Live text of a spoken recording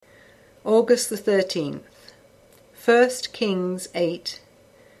August the 13th. 1 Kings 8,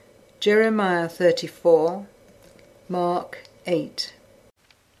 Jeremiah 34, Mark 8.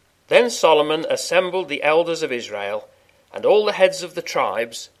 Then Solomon assembled the elders of Israel, and all the heads of the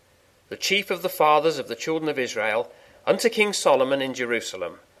tribes, the chief of the fathers of the children of Israel, unto King Solomon in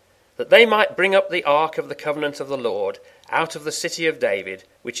Jerusalem, that they might bring up the ark of the covenant of the Lord out of the city of David,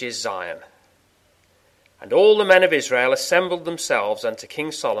 which is Zion. And all the men of Israel assembled themselves unto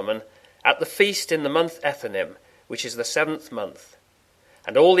King Solomon at the feast in the month Ethanim, which is the 7th month.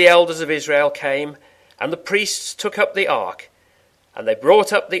 And all the elders of Israel came, and the priests took up the ark, and they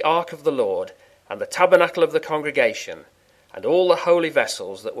brought up the ark of the Lord, and the tabernacle of the congregation, and all the holy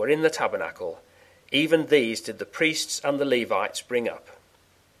vessels that were in the tabernacle. Even these did the priests and the Levites bring up.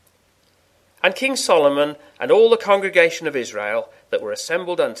 And King Solomon and all the congregation of Israel that were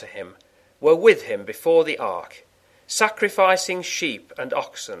assembled unto him were with him before the ark, sacrificing sheep and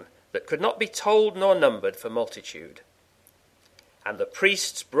oxen that could not be told nor numbered for multitude. And the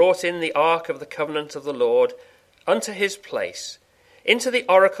priests brought in the ark of the covenant of the Lord unto his place, into the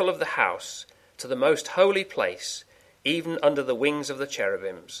oracle of the house, to the most holy place, even under the wings of the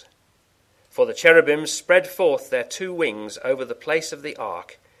cherubims. For the cherubims spread forth their 2 wings over the place of the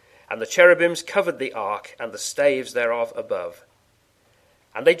ark, and the cherubims covered the ark and the staves thereof above.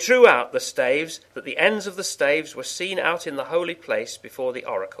 And they drew out the staves, that the ends of the staves were seen out in the holy place before the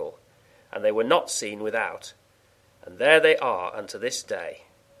oracle, and they were not seen without. And there they are unto this day.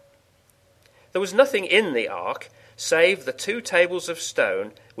 There was nothing in the ark, save the 2 tables of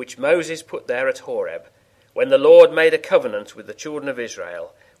stone which Moses put there at Horeb, when the Lord made a covenant with the children of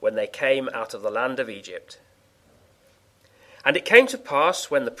Israel, when they came out of the land of Egypt. And it came to pass,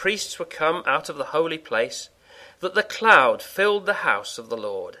 when the priests were come out of the holy place, that the cloud filled the house of the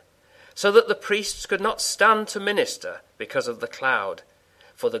Lord, so that the priests could not stand to minister because of the cloud,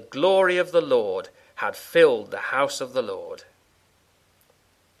 for the glory of the Lord had filled the house of the Lord.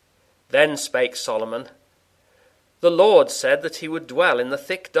 Then spake Solomon, The Lord said that he would dwell in the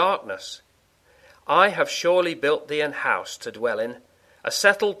thick darkness. I have surely built thee an house to dwell in, a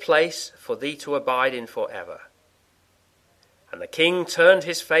settled place for thee to abide in for ever. And the king turned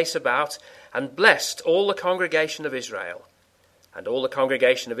his face about, and blessed all the congregation of Israel. And all the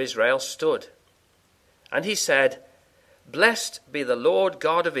congregation of Israel stood. And he said, Blessed be the Lord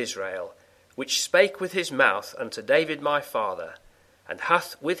God of Israel, which spake with his mouth unto David my father, and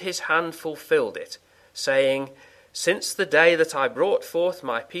hath with his hand fulfilled it, saying, Since the day that I brought forth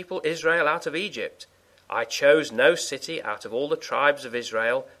my people Israel out of Egypt, I chose no city out of all the tribes of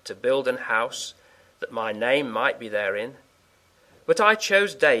Israel to build an house, that my name might be therein. But I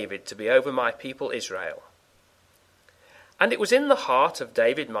chose David to be over my people Israel. And it was in the heart of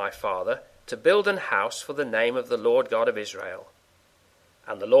David my father to build an house for the name of the Lord God of Israel.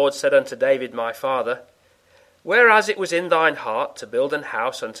 And the Lord said unto David my father, Whereas it was in thine heart to build an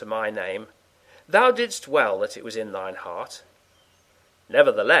house unto my name, thou didst well that it was in thine heart.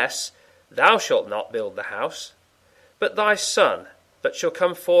 Nevertheless, thou shalt not build the house, but thy son that shall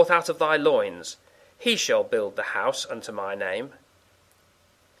come forth out of thy loins, he shall build the house unto my name.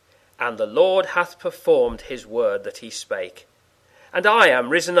 And the Lord hath performed his word that he spake. And I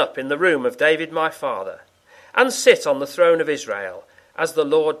am risen up in the room of David my father, and sit on the throne of Israel, as the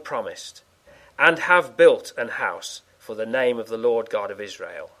Lord promised, and have built an house for the name of the Lord God of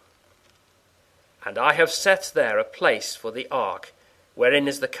Israel. And I have set there a place for the ark, wherein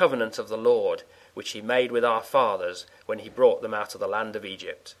is the covenant of the Lord, which he made with our fathers when he brought them out of the land of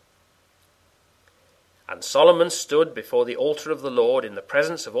Egypt. And Solomon stood before the altar of the Lord in the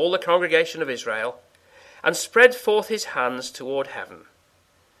presence of all the congregation of Israel, and spread forth his hands toward heaven.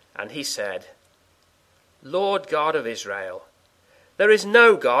 And he said, Lord God of Israel, there is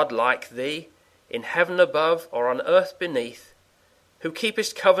no God like thee, in heaven above or on earth beneath, who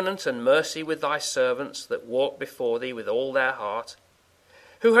keepest covenant and mercy with thy servants that walk before thee with all their heart,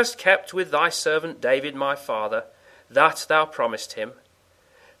 who hast kept with thy servant David my father that thou promised him.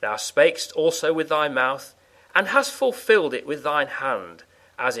 Thou spakest also with thy mouth, and hast fulfilled it with thine hand,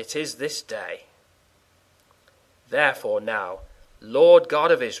 as it is this day. Therefore now, Lord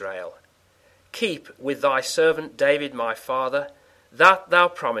God of Israel, keep with thy servant David my father that thou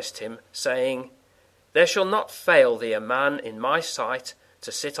promised him, saying, There shall not fail thee a man in my sight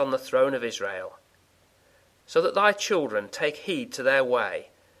to sit on the throne of Israel. So that thy children take heed to their way,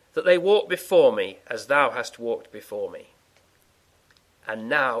 that they walk before me as thou hast walked before me. And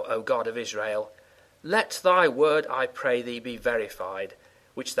now, O God of Israel, let thy word, I pray thee, be verified,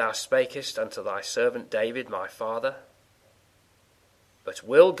 which thou spakest unto thy servant David my father. But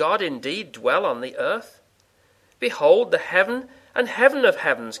will God indeed dwell on the earth? Behold, the heaven and heaven of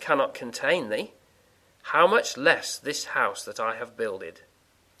heavens cannot contain thee, how much less this house that I have builded?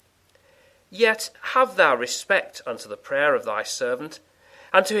 Yet have thou respect unto the prayer of thy servant,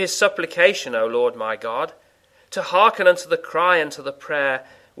 and to his supplication, O Lord my God, to hearken unto the cry and to the prayer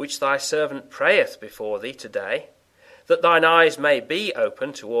which thy servant prayeth before thee today, that thine eyes may be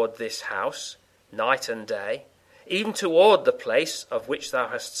open toward this house, night and day, even toward the place of which thou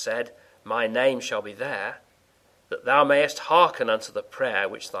hast said, My name shall be there, that thou mayest hearken unto the prayer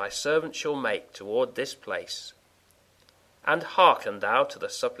which thy servant shall make toward this place. And hearken thou to the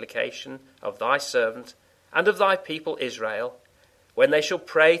supplication of thy servant and of thy people Israel, when they shall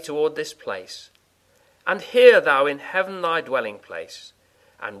pray toward this place. And hear thou in heaven thy dwelling place,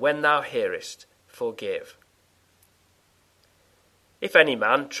 and when thou hearest, forgive. If any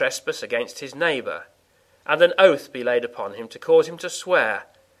man trespass against his neighbour, and an oath be laid upon him to cause him to swear,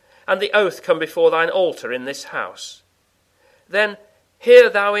 and the oath come before thine altar in this house, then hear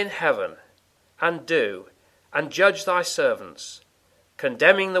thou in heaven, and do, and judge thy servants,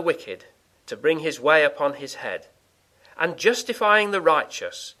 condemning the wicked to bring his way upon his head, and justifying the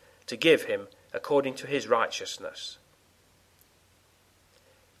righteous to give him according to his righteousness.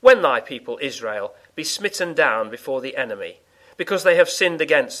 When thy people Israel be smitten down before the enemy, because they have sinned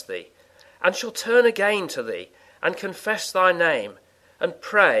against thee, and shall turn again to thee, and confess thy name, and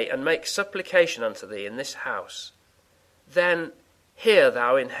pray and make supplication unto thee in this house, then hear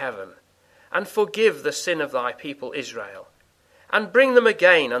thou in heaven, and forgive the sin of thy people Israel, and bring them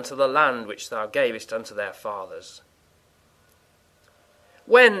again unto the land which thou gavest unto their fathers.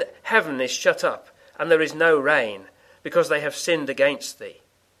 When heaven is shut up, and there is no rain, because they have sinned against thee,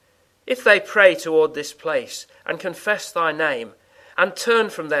 if they pray toward this place, and confess thy name, and turn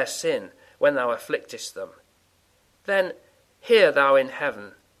from their sin when thou afflictest them, then hear thou in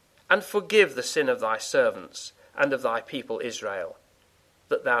heaven, and forgive the sin of thy servants and of thy people Israel,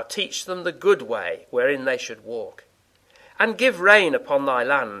 that thou teach them the good way wherein they should walk, and give rain upon thy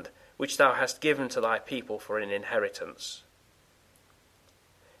land, which thou hast given to thy people for an inheritance.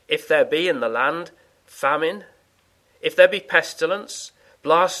 If there be in the land famine, if there be pestilence,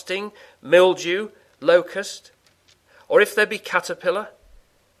 blasting, mildew, locust, or if there be caterpillar,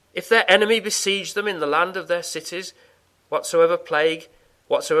 if their enemy besiege them in the land of their cities, whatsoever plague,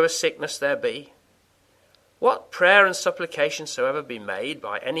 whatsoever sickness there be, what prayer and supplication soever be made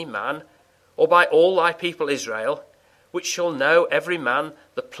by any man, or by all thy people Israel, which shall know every man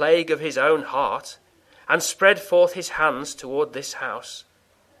the plague of his own heart, and spread forth his hands toward this house,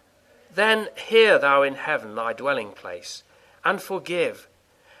 then hear thou in heaven thy dwelling place, and forgive,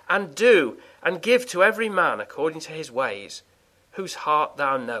 and do, and give to every man according to his ways, whose heart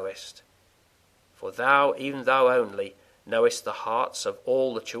thou knowest. For thou, even thou only, knowest the hearts of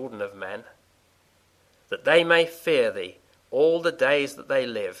all the children of men, that they may fear thee all the days that they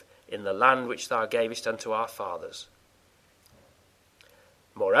live in the land which thou gavest unto our fathers.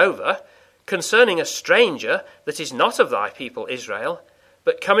 Moreover, concerning a stranger that is not of thy people Israel,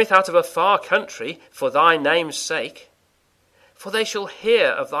 but cometh out of a far country for thy name's sake, for they shall hear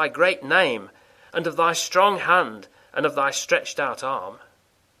of thy great name, and of thy strong hand, and of thy stretched out arm.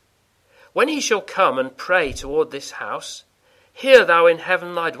 When he shall come and pray toward this house, hear thou in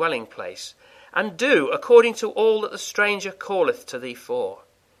heaven thy dwelling place, and do according to all that the stranger calleth to thee for,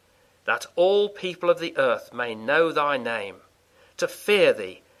 that all people of the earth may know thy name, to fear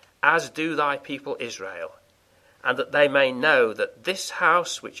thee, as do thy people Israel, and that they may know that this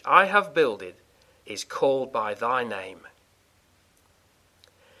house which I have builded is called by thy name.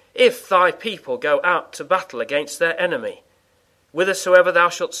 If thy people go out to battle against their enemy, whithersoever thou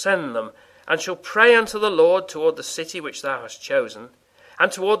shalt send them, and shall pray unto the Lord toward the city which thou hast chosen,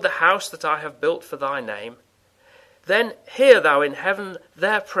 and toward the house that I have built for thy name, then hear thou in heaven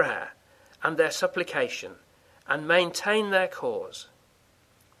their prayer and their supplication, and maintain their cause.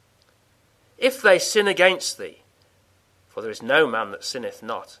 If they sin against thee, for there is no man that sinneth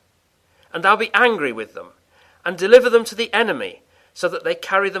not, and thou be angry with them, and deliver them to the enemy, so that they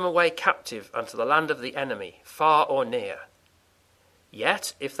carry them away captive unto the land of the enemy, far or near.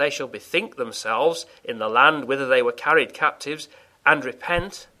 Yet if they shall bethink themselves in the land whither they were carried captives, and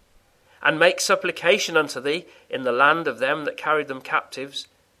repent, and make supplication unto thee in the land of them that carried them captives,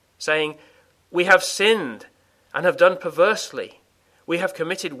 saying, We have sinned, and have done perversely, we have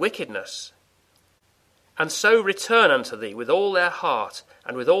committed wickedness, and so return unto thee with all their heart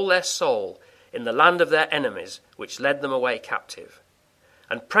and with all their soul in the land of their enemies, which led them away captive,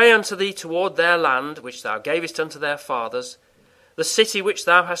 and pray unto thee toward their land, which thou gavest unto their fathers, the city which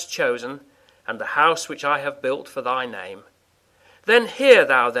thou hast chosen, and the house which I have built for thy name, then hear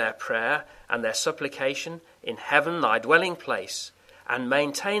thou their prayer and their supplication in heaven thy dwelling place, and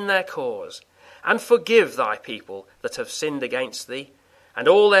maintain their cause, and forgive thy people that have sinned against thee, and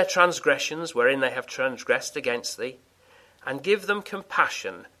all their transgressions wherein they have transgressed against thee, and give them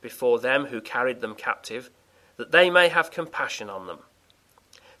compassion before them who carried them captive, that they may have compassion on them.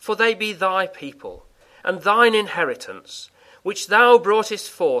 For they be thy people, and thine inheritance, which thou broughtest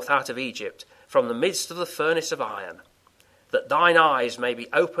forth out of Egypt from the midst of the furnace of iron, that thine eyes may be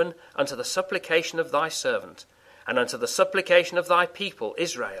open unto the supplication of thy servant, and unto the supplication of thy people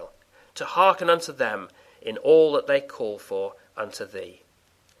Israel, to hearken unto them in all that they call for unto thee.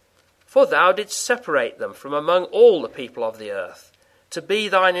 For thou didst separate them from among all the people of the earth, to be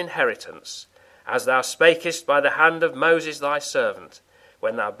thine inheritance, as thou spakest by the hand of Moses thy servant,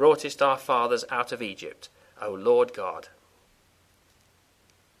 when thou broughtest our fathers out of Egypt, O Lord God.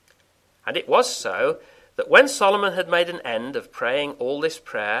 And it was so, that when Solomon had made an end of praying all this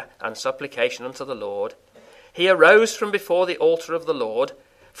prayer and supplication unto the Lord, he arose from before the altar of the Lord,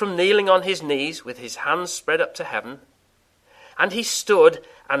 from kneeling on his knees with his hands spread up to heaven, and he stood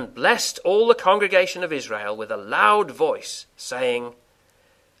and blessed all the congregation of Israel with a loud voice, saying,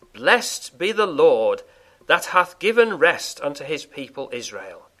 Blessed be the Lord, that hath given rest unto his people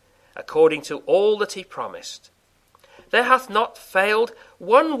Israel, according to all that he promised. There hath not failed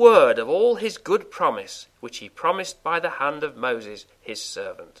one word of all his good promise, which he promised by the hand of Moses his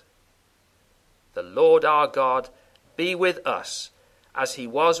servant. The Lord our God be with us, as he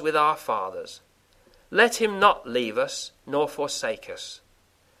was with our fathers. Let him not leave us, nor forsake us,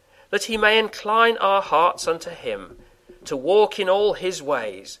 that he may incline our hearts unto him, to walk in all his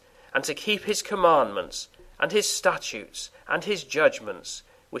ways, and to keep his commandments, and his statutes, and his judgments,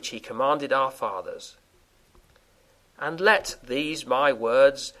 which he commanded our fathers. And let these my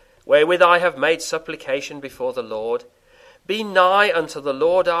words, wherewith I have made supplication before the Lord, be nigh unto the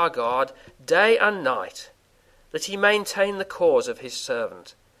Lord our God day and night, that he maintain the cause of his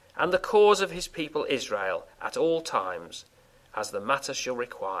servant, and the cause of his people Israel at all times, as the matter shall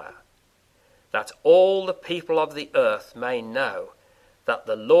require, that all the people of the earth may know that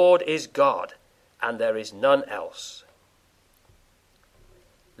the Lord is God, and there is none else.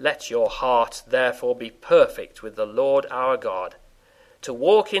 Let your heart therefore be perfect with the Lord our God, to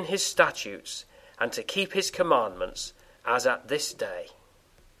walk in his statutes, and to keep his commandments, as at this day.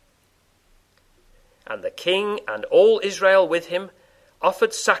 And the king and all Israel with him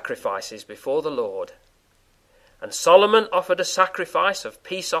offered sacrifices before the Lord. And Solomon offered a sacrifice of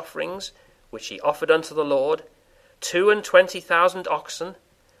peace offerings, which he offered unto the Lord, 22,000 oxen,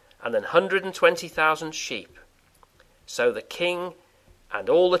 and 120,000 sheep. So the king and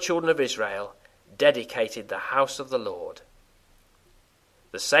all the children of Israel dedicated the house of the Lord.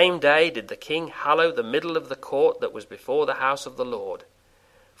 The same day did the king hallow the middle of the court that was before the house of the Lord.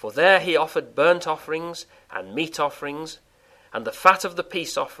 For there he offered burnt offerings and meat offerings, and the fat of the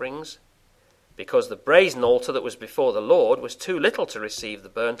peace offerings, because the brazen altar that was before the Lord was too little to receive the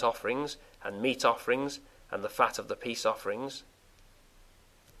burnt offerings and meat offerings and the fat of the peace offerings.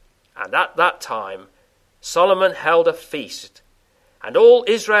 And at that time Solomon held a feast, and all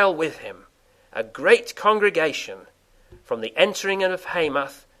Israel with him, a great congregation, from the entering of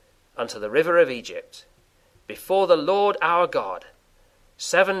Hamath unto the river of Egypt, before the Lord our God,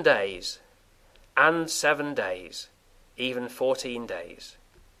 7 days and 7 days, even 14 days.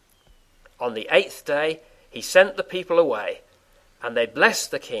 On the 8th day he sent the people away, and they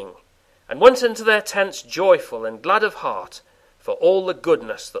blessed the king, and went into their tents joyful and glad of heart, for all the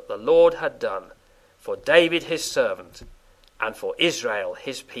goodness that the Lord had done for David his servant, and for Israel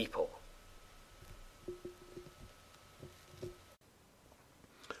his people.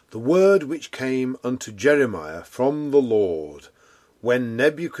 The word which came unto Jeremiah from the Lord, when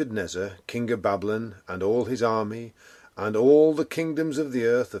Nebuchadnezzar, king of Babylon, and all his army, and all the kingdoms of the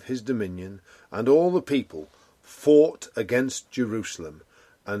earth of his dominion, and all the people, fought against Jerusalem,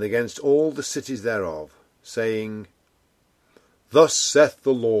 and against all the cities thereof, saying, Thus saith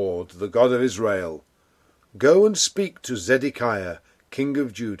the Lord, the God of Israel, Go and speak to Zedekiah, king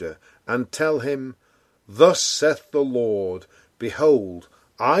of Judah, and tell him, Thus saith the Lord, Behold,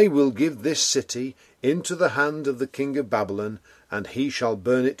 I will give this city into the hand of the king of Babylon, and he shall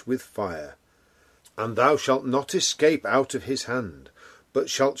burn it with fire. And thou shalt not escape out of his hand, but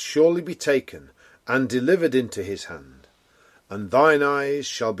shalt surely be taken, and delivered into his hand. And thine eyes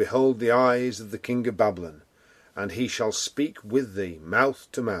shall behold the eyes of the king of Babylon, and he shall speak with thee mouth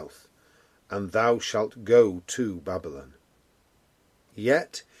to mouth, and thou shalt go to Babylon.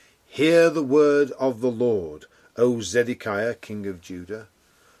 Yet hear the word of the Lord, O Zedekiah, king of Judah.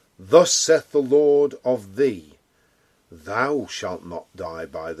 Thus saith the Lord of thee, Thou shalt not die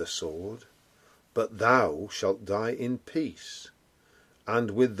by the sword, but thou shalt die in peace.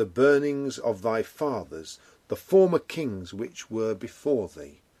 And with the burnings of thy fathers, the former kings which were before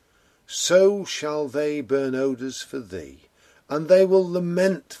thee, so shall they burn odours for thee, and they will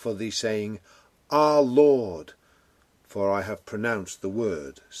lament for thee, saying, Our Lord, for I have pronounced the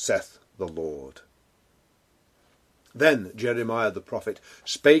word, saith the Lord. Then Jeremiah the prophet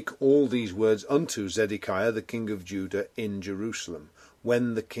spake all these words unto Zedekiah the king of Judah in Jerusalem,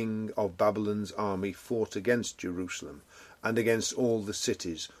 when the king of Babylon's army fought against Jerusalem, and against all the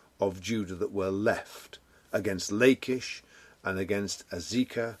cities of Judah that were left, against Lachish, and against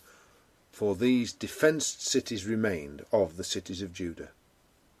Azekah, for these defenced cities remained of the cities of Judah.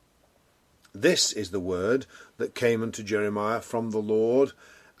 This is the word that came unto Jeremiah from the Lord,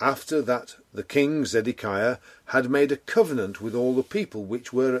 after that the king Zedekiah had made a covenant with all the people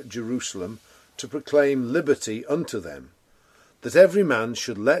which were at Jerusalem, to proclaim liberty unto them, that every man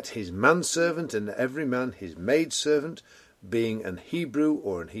should let his manservant and every man his maidservant, being an Hebrew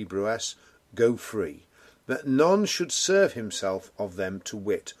or an Hebrewess, go free, that none should serve himself of them, to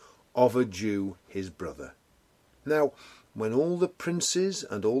wit, of a Jew his brother. Now, when all the princes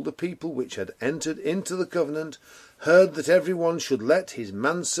and all the people which had entered into the covenant heard that every one should let his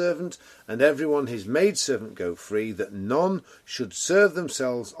manservant and every one his maidservant go free, that none should serve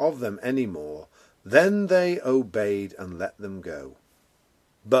themselves of them any more, then they obeyed and let them go.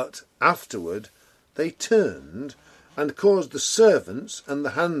 But afterward they turned and caused the servants and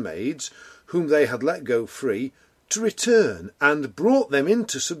the handmaids, whom they had let go free, to return, and brought them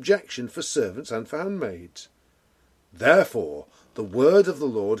into subjection for servants and for handmaids. Therefore the word of the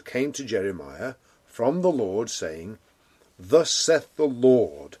Lord came to Jeremiah from the Lord, saying, Thus saith the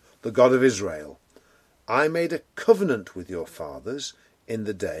Lord, the God of Israel, I made a covenant with your fathers in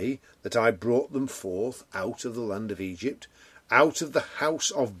the day that I brought them forth out of the land of Egypt, out of the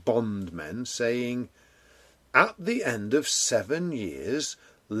house of bondmen, saying, At the end of 7 years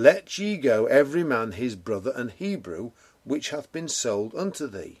let ye go every man his brother and Hebrew, which hath been sold unto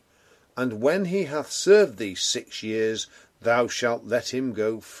thee. And when he hath served thee 6 years, thou shalt let him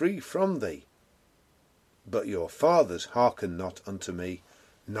go free from thee. But your fathers hearkened not unto me,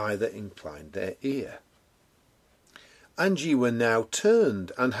 neither inclined their ear. And ye were now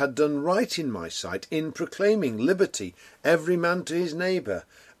turned, and had done right in my sight, in proclaiming liberty, every man to his neighbour,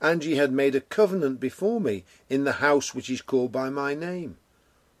 and ye had made a covenant before me in the house which is called by my name.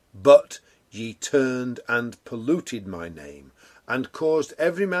 But ye turned and polluted my name, and caused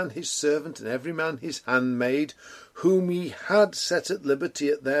every man his servant and every man his handmaid, whom ye had set at liberty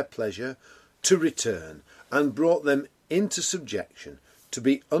at their pleasure, to return, and brought them into subjection, to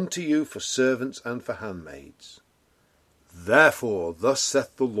be unto you for servants and for handmaids. Therefore thus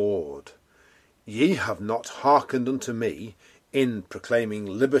saith the Lord, Ye have not hearkened unto me, in proclaiming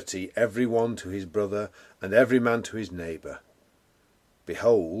liberty every one to his brother, and every man to his neighbour.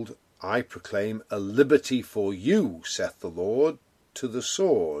 Behold, I proclaim a liberty for you, saith the Lord, to the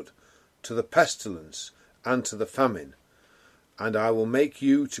sword, to the pestilence, and to the famine, and I will make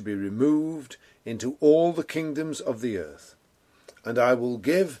you to be removed into all the kingdoms of the earth. And I will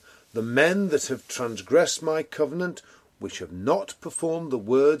give the men that have transgressed my covenant, which have not performed the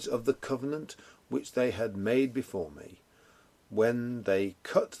words of the covenant which they had made before me, when they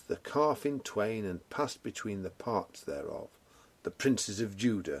cut the calf in twain and passed between the parts thereof, the princes of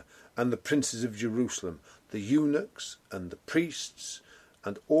Judah and the princes of Jerusalem, the eunuchs and the priests,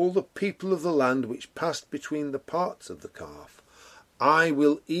 and all the people of the land which passed between the parts of the calf, I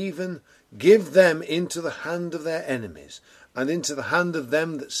will even give them into the hand of their enemies, and into the hand of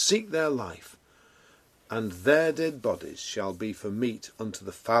them that seek their life, and their dead bodies shall be for meat unto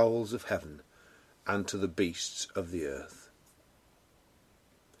the fowls of heaven, and to the beasts of the earth.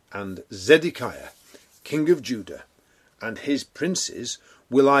 And Zedekiah, king of Judah, and his princes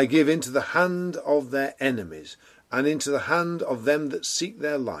will I give into the hand of their enemies, and into the hand of them that seek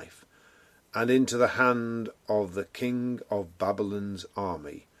their life, and into the hand of the king of Babylon's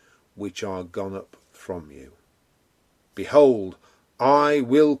army, which are gone up from you. Behold, I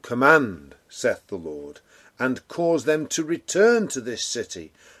will command, saith the Lord, and cause them to return to this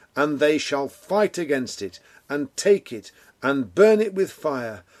city, and they shall fight against it, and take it, and burn it with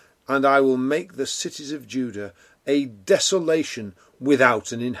fire, and I will make the cities of Judah a desolation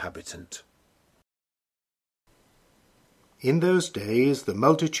without an inhabitant. In those days, the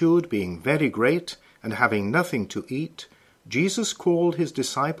multitude being very great, and having nothing to eat, Jesus called his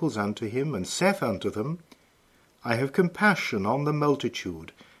disciples unto him, and saith unto them, I have compassion on the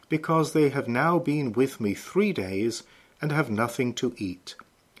multitude, because they have now been with me 3 days, and have nothing to eat.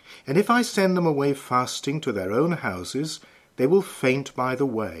 And if I send them away fasting to their own houses, they will faint by the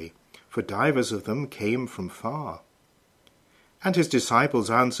way, for divers of them came from far. And his disciples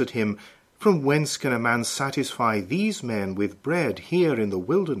answered him, From whence can a man satisfy these men with bread here in the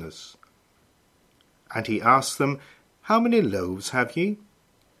wilderness? And he asked them, How many loaves have ye?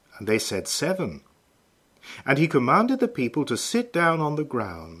 And they said, 7. And he commanded the people to sit down on the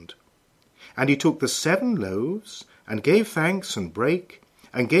ground. And he took the 7 loaves, and gave thanks, and brake,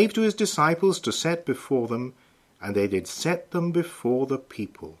 and gave to his disciples to set before them, and they did set them before the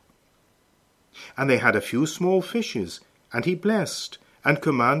people. And they had a few small fishes, and he blessed, and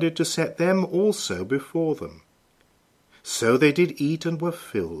commanded to set them also before them. So they did eat and were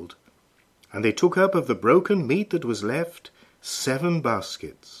filled. And they took up of the broken meat that was left 7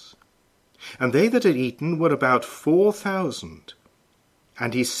 baskets. And they that had eaten were about 4,000.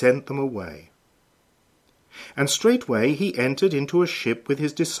 And he sent them away. And straightway he entered into a ship with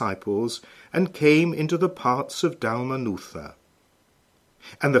his disciples, and came into the parts of Dalmanutha.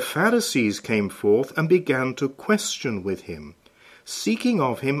 And the Pharisees came forth and began to question with him, seeking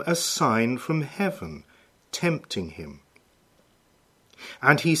of him a sign from heaven, tempting him.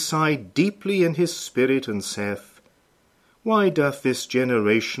 And he sighed deeply in his spirit, and saith, Why doth this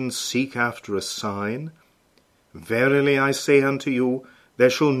generation seek after a sign? Verily I say unto you, there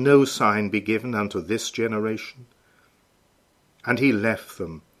shall no sign be given unto this generation. And he left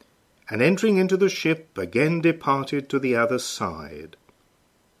them, and entering into the ship, again departed to the other side.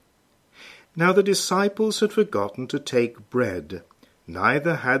 Now the disciples had forgotten to take bread,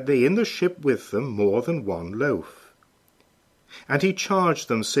 neither had they in the ship with them more than 1 loaf. And he charged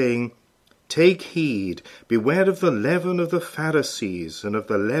them, saying, Take heed, beware of the leaven of the Pharisees, and of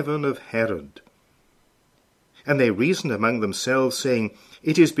the leaven of Herod. And they reasoned among themselves, saying,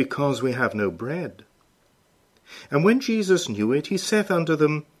 It is because we have no bread. And when Jesus knew it, he saith unto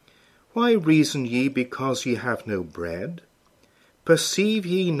them, Why reason ye because ye have no bread? Perceive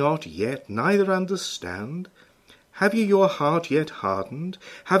ye not yet, neither understand? Have ye your heart yet hardened?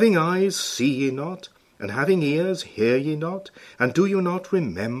 Having eyes, see ye not? And having ears, hear ye not? And do you not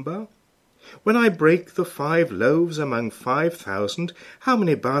remember? When I brake the 5 loaves among 5,000, how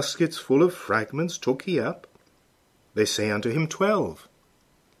many baskets full of fragments took ye up? They say unto him, 12.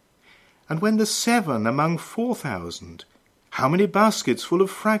 And when the 7 among 4,000, how many baskets full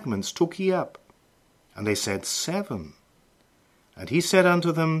of fragments took ye up? And they said, 7. And he said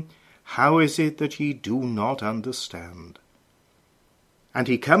unto them, How is it that ye do not understand? And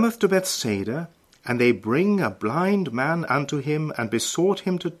he cometh to Bethsaida, and they bring a blind man unto him, and besought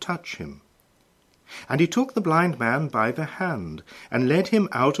him to touch him. And he took the blind man by the hand, and led him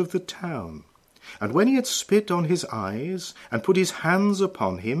out of the town. And when he had spit on his eyes, and put his hands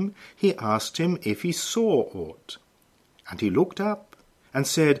upon him, he asked him if he saw aught. And he looked up, and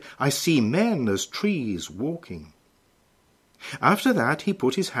said, I see men as trees walking. After that he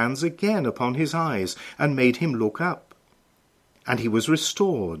put his hands again upon his eyes, and made him look up. And he was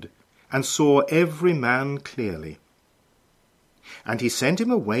restored, and saw every man clearly. And he sent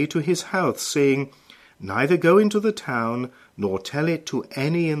him away to his house, saying, Neither go into the town, nor tell it to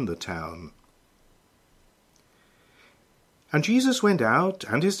any in the town. And Jesus went out,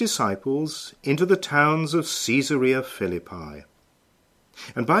 and his disciples, into the towns of Caesarea Philippi.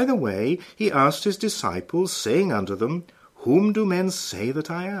 And by the way he asked his disciples, saying unto them, Whom do men say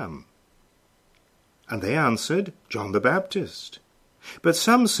that I am? And they answered, John the Baptist. But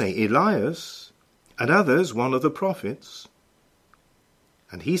some say Elias, and others one of the prophets.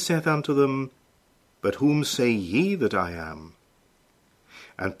 And he saith unto them, But whom say ye that I am?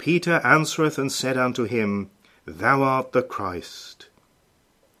 And Peter answereth and said unto him, Thou art the Christ.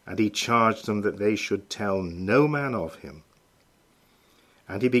 And he charged them that they should tell no man of him.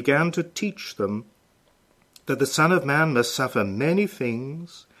 And he began to teach them that the Son of Man must suffer many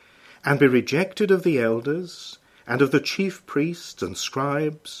things, and be rejected of the elders, and of the chief priests and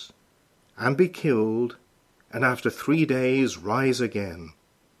scribes, and be killed, and after 3 days rise again.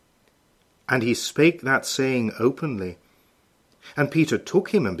 And he spake that saying openly. And Peter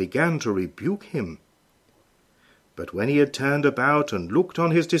took him and began to rebuke him. But when he had turned about and looked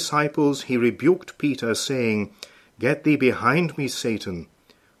on his disciples, he rebuked Peter, saying, Get thee behind me, Satan,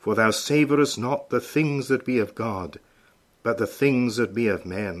 for thou savourest not the things that be of God, but the things that be of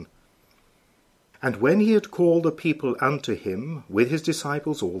men. And when he had called the people unto him, with his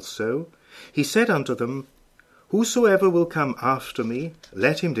disciples also, he said unto them, Whosoever will come after me,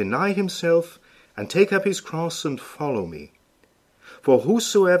 let him deny himself, and take up his cross, and follow me. For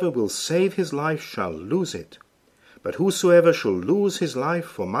whosoever will save his life shall lose it, but whosoever shall lose his life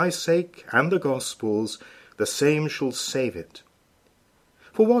for my sake and the gospel's, the same shall save it.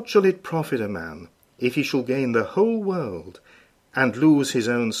 For what shall it profit a man, if he shall gain the whole world, and lose his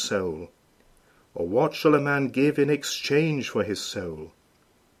own soul? Or what shall a man give in exchange for his soul?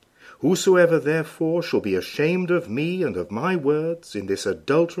 Whosoever therefore shall be ashamed of me and of my words in this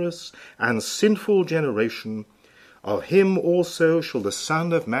adulterous and sinful generation, of him also shall the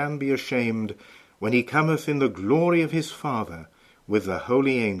Son of Man be ashamed, when he cometh in the glory of his Father with the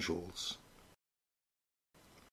holy angels.